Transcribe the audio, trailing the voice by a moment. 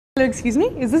Hello, excuse me.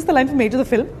 Is this the line from Age of the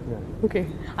Film? Yeah. Okay.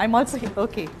 I'm also here.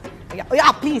 Okay.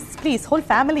 Yeah, please. Whole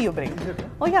family you bring.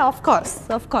 Oh yeah, of course.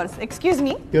 Excuse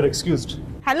me. You're excused.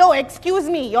 Hello, excuse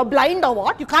me. You're blind or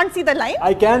what? You can't see the line?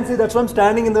 I can see, that's why I'm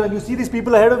standing in the... You see these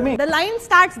people ahead of me? The line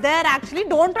starts there actually.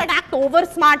 Don't try to act over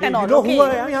smart and all. You know okay? who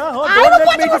I am, yeah? Oh, I don't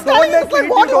let me, don't let me,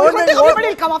 don't let me. Everybody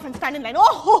will come off and stand in line.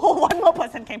 Oh, one more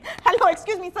person came. Hello,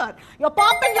 excuse me, sir. Your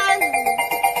popping line.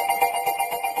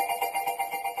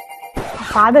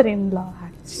 Father-in-law,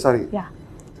 actually. Sorry. Yeah.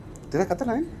 Did I cut the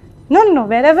line? No.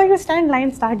 Wherever you stand, line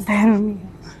starts there only.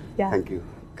 Yeah. Thank you.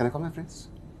 Can I call my friends?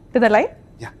 To the line?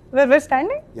 Yeah. Where we're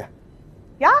standing? Yeah.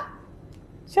 Yeah?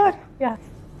 Sure. Yeah.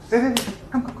 Hey,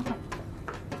 come.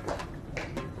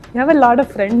 You have a lot of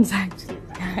friends, actually.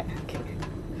 Okay.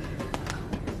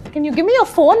 Can you give me your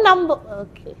phone number?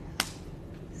 Okay.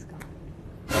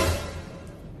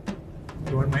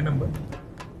 You want my number?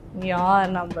 Your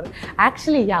number.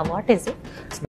 Actually, yeah, what is it?